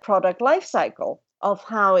has a product life cycle of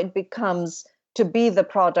how it becomes to be the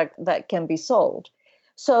product that can be sold.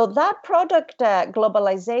 So that product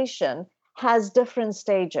globalization has different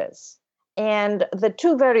stages. And the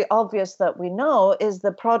two very obvious that we know is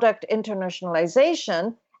the product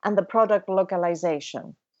internationalization and the product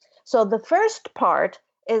localization. So the first part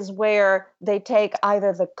is where they take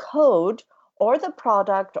either the code or the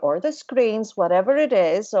product or the screens, whatever it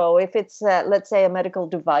is. So if it's, let's say, a medical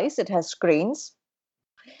device, it has screens.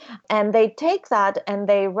 And they take that and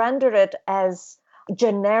they render it as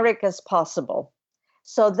generic as possible.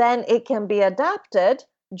 So then it can be adapted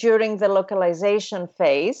during the localization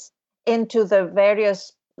phase into the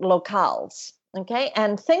various locales. Okay.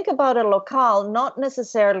 And think about a locale not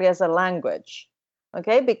necessarily as a language.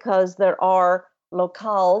 Okay. Because there are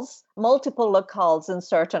locales, multiple locales in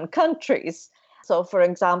certain countries. So, for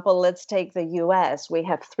example, let's take the US. We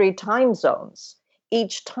have 3 time zones.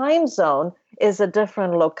 Each time zone is a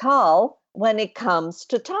different locale when it comes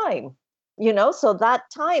to time. So that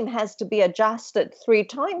time has to be adjusted 3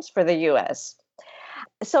 times for the US.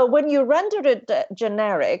 So when you render it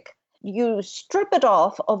generic, you strip it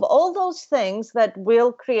off of all those things that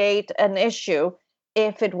will create an issue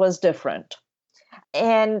if it was different.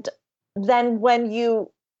 And then when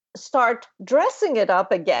you start dressing it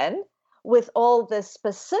up again with all the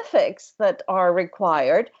specifics that are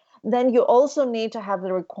required, then you also need to have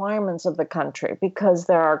the requirements of the country, because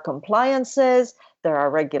there are compliances, there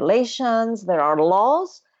are regulations, there are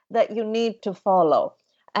laws that you need to follow.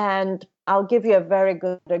 And I'll give you a very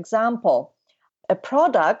good example. A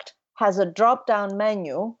product has a drop-down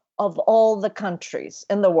menu of all the countries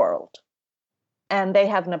in the world, and they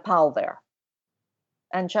have Nepal there.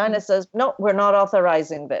 And China says, no, we're not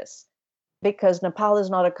authorizing this because Nepal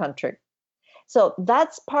is not a country. So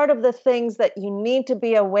that's part of the things that you need to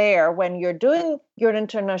be aware when you're doing your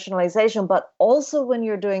internationalization, but also when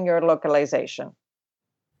you're doing your localization.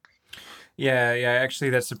 Yeah, actually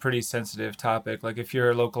that's a pretty sensitive topic. Like if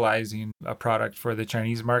you're localizing a product for the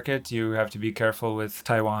Chinese market, you have to be careful with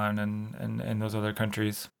Taiwan and those other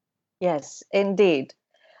countries. Yes, indeed.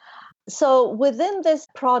 So within this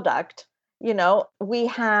product, we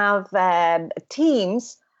have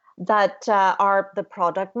teams that are the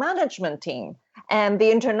product management team and the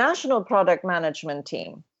international product management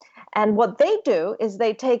team. And what they do is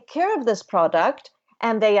they take care of this product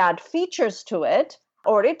and they add features to it,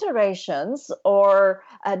 or iterations, or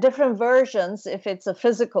different versions if it's a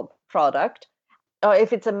physical product, or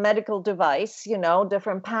if it's a medical device,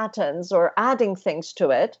 different patterns or adding things to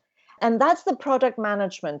it. And that's the product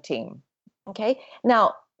management team. Okay.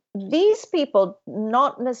 Now, these people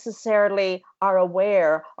not necessarily are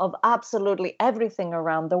aware of absolutely everything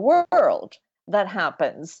around the world that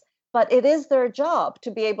happens, but it is their job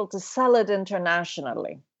to be able to sell it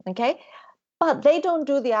internationally. Okay. But they don't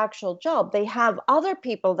do the actual job. They have other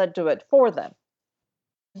people that do it for them.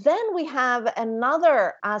 Then we have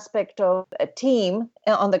another aspect of a team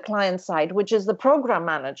on the client side, which is the program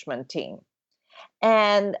management team.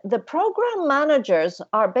 And the program managers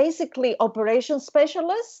are basically operations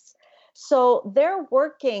specialists. So they're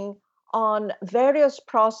working on various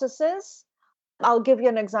processes. I'll give you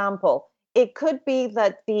an example. It could be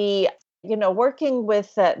that the working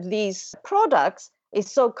with these products is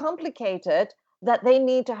so complicated that they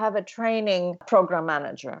need to have a training program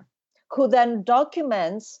manager who then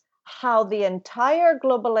documents how the entire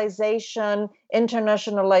globalization,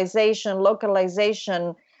 internationalization,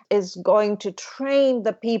 localization is going to train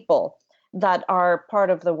the people that are part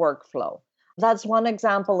of the workflow. That's one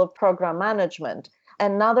example of program management.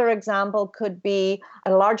 Another example could be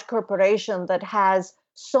a large corporation that has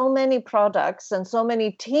so many products and so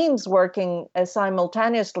many teams working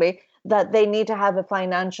simultaneously that they need to have a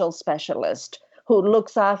financial specialist who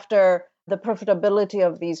looks after the profitability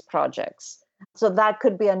of these projects. So that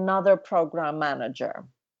could be another program manager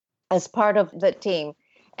as part of the team.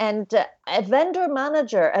 And a vendor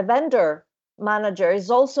manager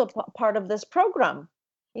is also part of this program.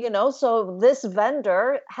 So this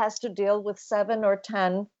vendor has to deal with 7 or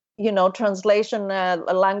 10, translation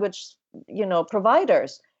language,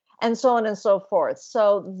 providers, and so on and so forth.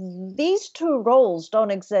 So these two roles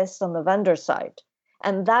don't exist on the vendor side.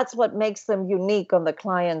 And that's what makes them unique on the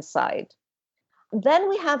client side. Then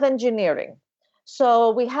we have engineering. So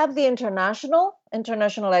we have the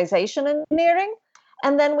internationalization engineering,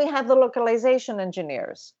 and then we have the localization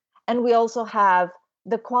engineers. And we also have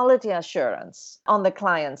the quality assurance on the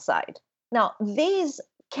client side. Now, these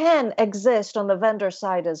can exist on the vendor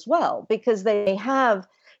side as well, because they have,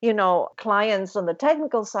 clients on the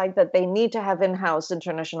technical side that they need to have in-house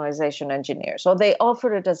internationalization engineers. So they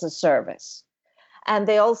offer it as a service. And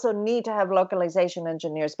they also need to have localization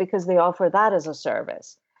engineers because they offer that as a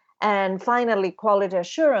service. And finally, quality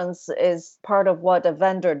assurance is part of what a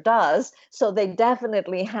vendor does. So they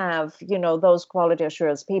definitely have, those quality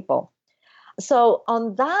assurance people. So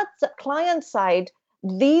on that client side,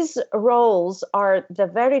 these roles are the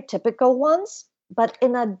very typical ones. But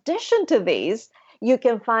in addition to these, you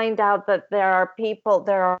can find out that there are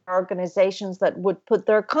organizations that would put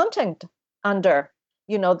their content under,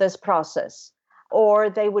 this process, or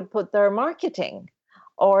they would put their marketing,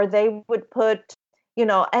 or they would put,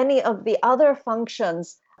 any of the other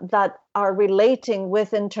functions that are relating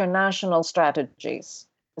with international strategies.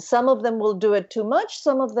 Some of them will do it too much,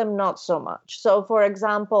 some of them not so much. So, for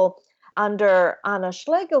example, under Anna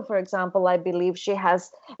Schlegel, for example, I believe she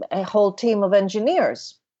has a whole team of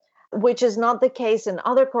engineers, which is not the case in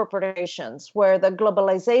other corporations where the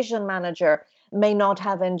globalization manager may not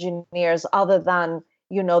have engineers other than,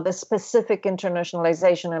 the specific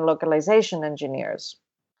internationalization and localization engineers.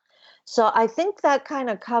 So I think that kind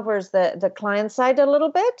of covers the client side a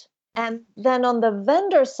little bit. And then on the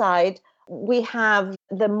vendor side, we have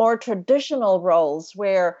the more traditional roles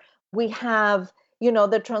where we have,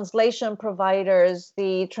 the translation providers,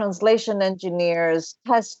 the translation engineers,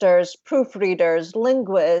 testers, proofreaders,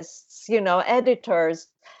 linguists, editors,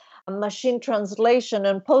 machine translation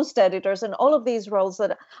and post editors, and all of these roles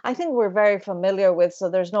that I think we're very familiar with. So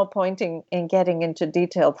there's no point in getting into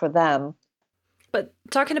detail for them. But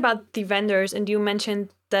talking about the vendors, and you mentioned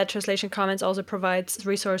that Translation Commons also provides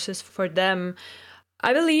resources for them.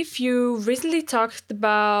 I believe you recently talked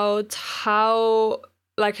about how,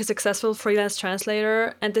 like, a successful freelance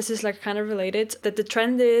translator, and this is like kind of related, that the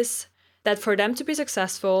trend is that for them to be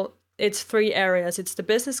successful, it's 3 areas. It's the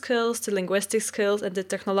business skills, the linguistic skills, and the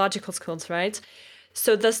technological skills, right?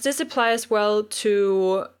 So does this apply as well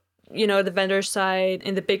to, the vendor side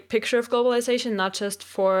in the big picture of globalization, not just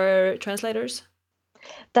for translators?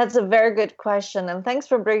 That's a very good question. And thanks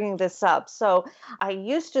for bringing this up. So I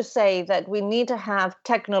used to say that we need to have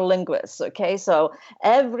technolinguists. Okay. So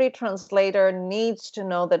every translator needs to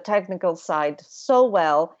know the technical side so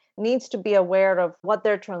well, needs to be aware of what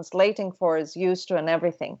they're translating for, is used to, and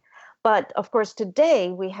everything. But of course, today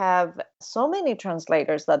we have so many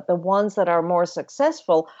translators that the ones that are more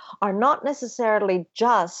successful are not necessarily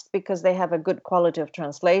just because they have a good quality of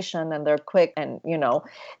translation and they're quick and,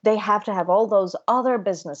 they have to have all those other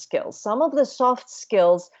business skills, some of the soft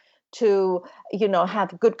skills to,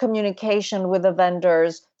 have good communication with the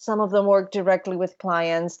vendors. Some of them work directly with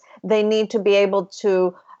clients. They need to be able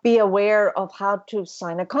to be aware of how to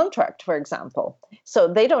sign a contract, for example. So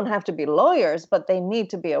they don't have to be lawyers, but they need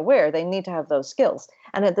to be aware. They need to have those skills.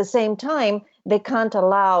 And at the same time, they can't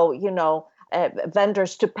allow,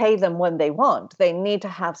 vendors to pay them when they want. They need to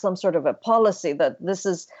have some sort of a policy that this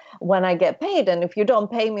is when I get paid. And if you don't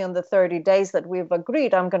pay me on the 30 days that we've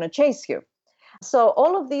agreed, I'm going to chase you. So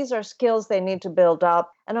all of these are skills they need to build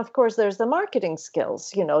up. And of course, there's the marketing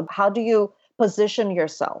skills. How do you position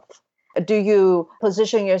yourself? Do you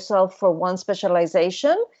position yourself for one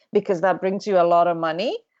specialization because that brings you a lot of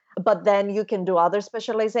money, but then you can do other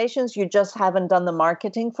specializations? You just haven't done the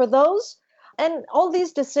marketing for those. And all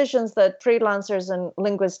these decisions that freelancers and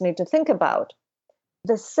linguists need to think about.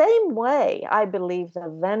 The same way, I believe the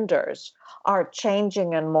vendors are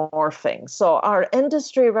changing and morphing. So our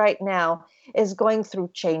industry right now is going through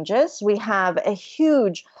changes. We have a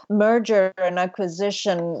huge merger and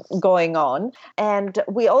acquisition going on. And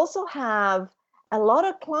we also have a lot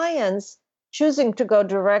of clients choosing to go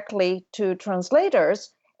directly to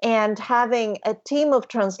translators and having a team of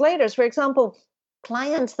translators. For example,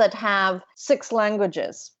 clients that have 6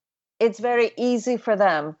 languages, it's very easy for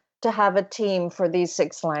them to have a team for these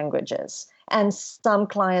 6 languages. And some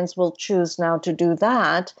clients will choose now to do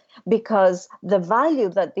that because the value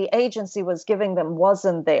that the agency was giving them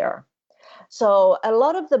wasn't there. So a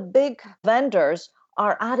lot of the big vendors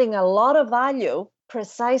are adding a lot of value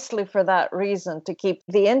precisely for that reason, to keep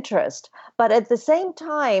the interest. But at the same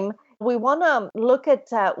time, we want to look at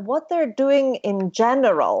what they're doing in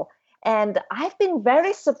general. And I've been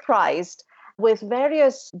very surprised with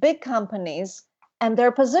various big companies and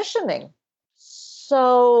their positioning.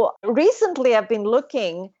 So recently, I've been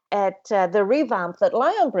looking at the revamp that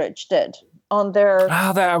Lionbridge did on their.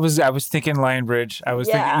 Oh, that I was thinking Lionbridge. I was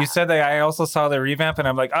thinking, Yeah. you said that. I also saw the revamp, and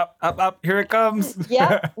I'm like, up, here it comes.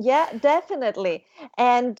 Yeah, definitely.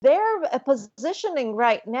 And their positioning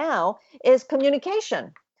right now is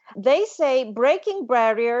communication. They say breaking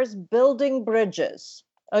barriers, building bridges.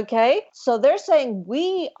 Okay. So they're saying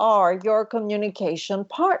we are your communication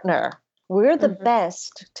partner. We're the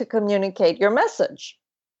best to communicate your message.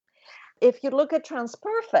 If you look at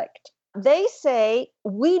TransPerfect, they say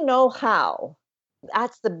we know how.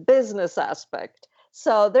 That's the business aspect.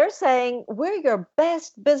 So they're saying we're your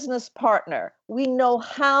best business partner. We know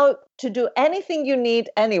how to do anything you need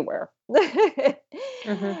anywhere.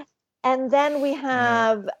 And then we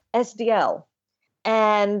have SDL.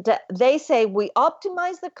 And they say we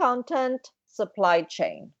optimize the content supply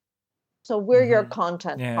chain. So we're your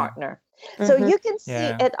content partner. So you can see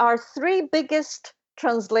at our 3 biggest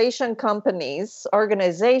translation companies,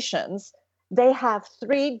 organizations, they have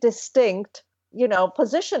 3 distinct,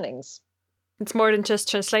 positionings. It's more than just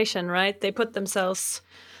translation, right? They put themselves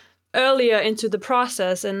earlier into the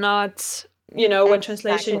process and not, when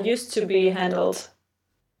translation used to be handled.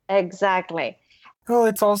 Exactly. Well,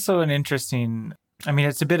 it's also an interesting,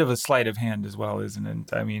 it's a bit of a sleight of hand as well, isn't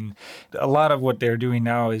it? A lot of what they're doing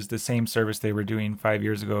now is the same service they were doing 5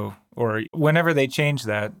 years ago, or whenever they change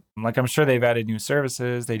that. Like, I'm sure they've added new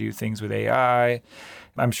services, they do things with AI.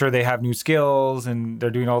 I'm sure they have new skills and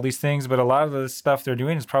they're doing all these things, but a lot of the stuff they're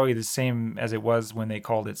doing is probably the same as it was when they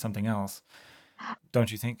called it something else.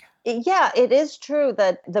 Don't you think? Yeah, it is true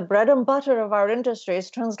that the bread and butter of our industry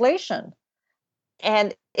is translation.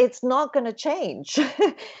 And it's not going to change.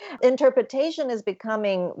 Interpretation is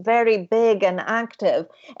becoming very big and active,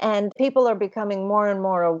 and people are becoming more and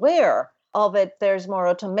more aware of it. There's more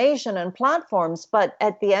automation and platforms, but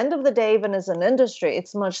at the end of the day, even as an industry,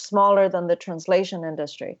 it's much smaller than the translation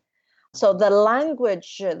industry. So the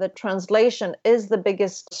language, the translation is the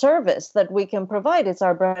biggest service that we can provide. It's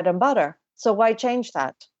our bread and butter. So why change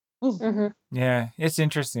that? Yeah, it's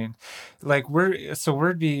interesting. Like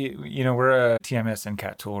Wordbee, we're a TMS and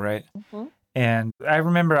CAT tool, right? And I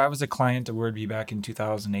remember I was a client of Wordbee back in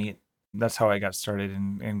 2008. That's how I got started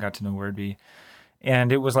and got to know Wordbee.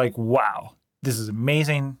 And it was like, wow, this is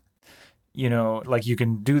amazing. Like, you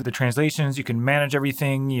can do the translations, you can manage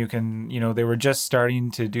everything, you can, they were just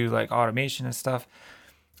starting to do like automation and stuff.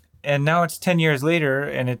 And now it's 10 years later,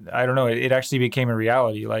 and it actually became a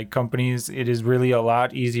reality. Like, companies, it is really a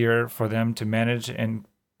lot easier for them to manage and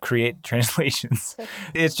create translations.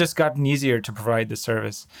 It's just gotten easier to provide the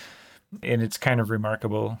service. And it's kind of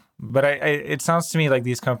remarkable. But it sounds to me like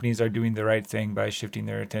these companies are doing the right thing by shifting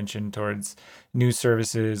their attention towards new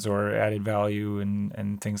services or added value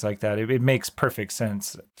and things like that. It makes perfect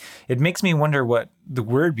sense. It makes me wonder what the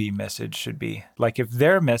Wordbee message should be. Like, if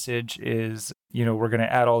their message is, we're going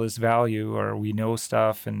to add all this value, or we know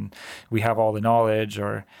stuff and we have all the knowledge,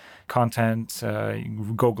 or content,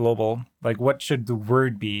 go global. Like, what should the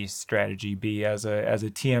Wordbee strategy be as a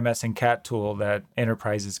TMS and CAT tool that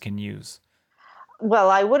enterprises can use?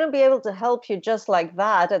 Well, I wouldn't be able to help you just like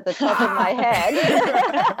that at the top of my head.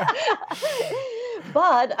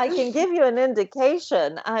 But I can give you an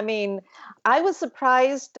indication. I was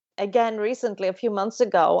surprised again recently, a few months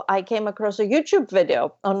ago. I came across a YouTube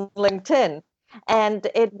video on LinkedIn, and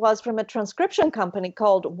it was from a transcription company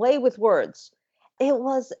called Way with Words. It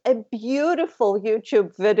was a beautiful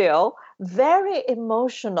YouTube video, very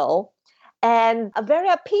emotional and very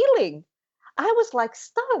appealing. I was like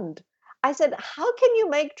stunned. I said, how can you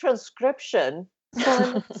make transcription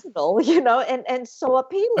so emotional, and so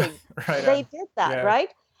appealing? Right They on. did that, Yeah. right?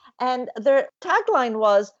 And their tagline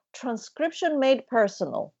was transcription made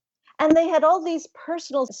personal. And they had all these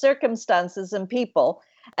personal circumstances and people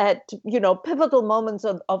at, pivotal moments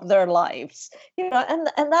of their lives, and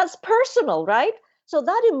that's personal, right? So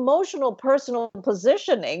that emotional, personal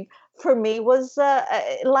positioning for me was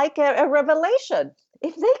like a revelation.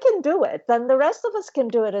 If they can do it, then the rest of us can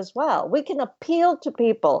do it as well. We can appeal to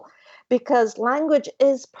people because language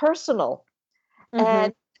is personal. Mm-hmm.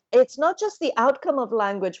 And it's not just the outcome of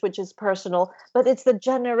language, which is personal, but it's the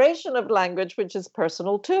generation of language, which is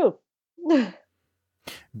personal too.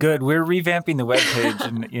 Good. We're revamping the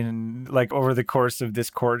webpage in like over the course of this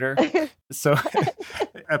quarter. So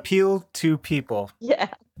appeal to people. Yeah.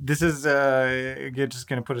 This is you're just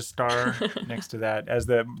going to put a star next to that as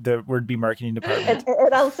the word be marketing department.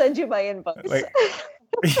 And I'll send you my inbox.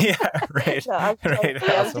 Yeah, right. No, right.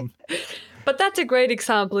 Awesome. But that's a great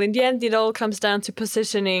example. In the end, it all comes down to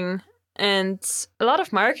positioning and a lot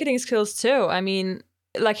of marketing skills too. I mean,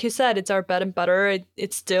 like you said, it's our bread and butter.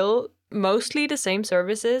 It's still mostly the same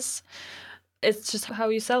services. It's just how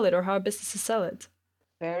you sell it or how businesses sell it.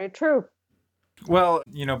 Very true. Well,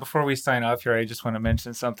 before we sign off here, I just want to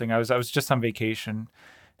mention something. I was just on vacation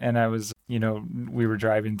and I was, we were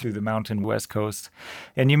driving through the mountain West Coast.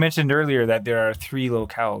 And you mentioned earlier that there are 3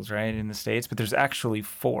 locales, right, in the States, but there's actually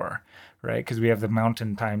 4, right? Because we have the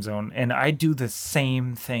mountain time zone. And I do the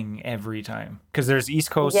same thing every time because there's East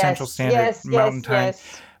Coast, Central Standard, Mountain Time.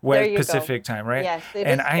 West Pacific time, right? Yes,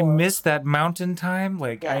 and I miss that mountain time.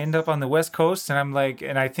 Like I end up on the West Coast and I'm like,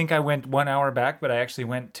 and I think I went 1 hour back, but I actually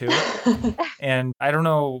went 2. And I don't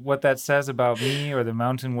know what that says about me or the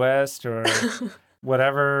Mountain West or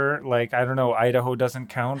whatever. Like, I don't know, Idaho doesn't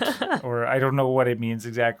count or I don't know what it means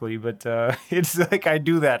exactly, but it's like I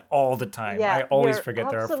do that all the time. Yeah, I always forget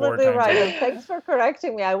there are 4 times. Absolutely right. And thanks for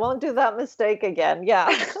correcting me. I won't do that mistake again.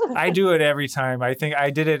 Yeah. I do it every time. I think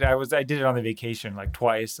I did it. I did it on the vacation like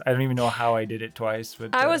twice. I don't even know how I did it twice.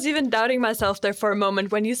 But I was even doubting myself there for a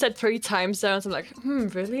moment when you said 3 time zones. I'm like,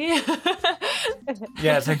 really?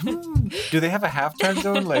 Yeah, it's like, do they have a half time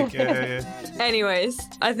zone? Like. Anyways,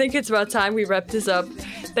 I think it's about time we wrap this up.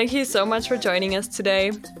 Thank you so much for joining us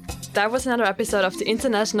today. That was another episode of the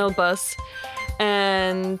International Bus.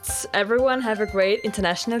 And everyone have a great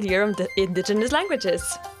International Year of Indigenous Languages.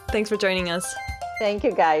 Thanks for joining us. Thank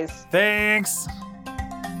you, guys. Thanks.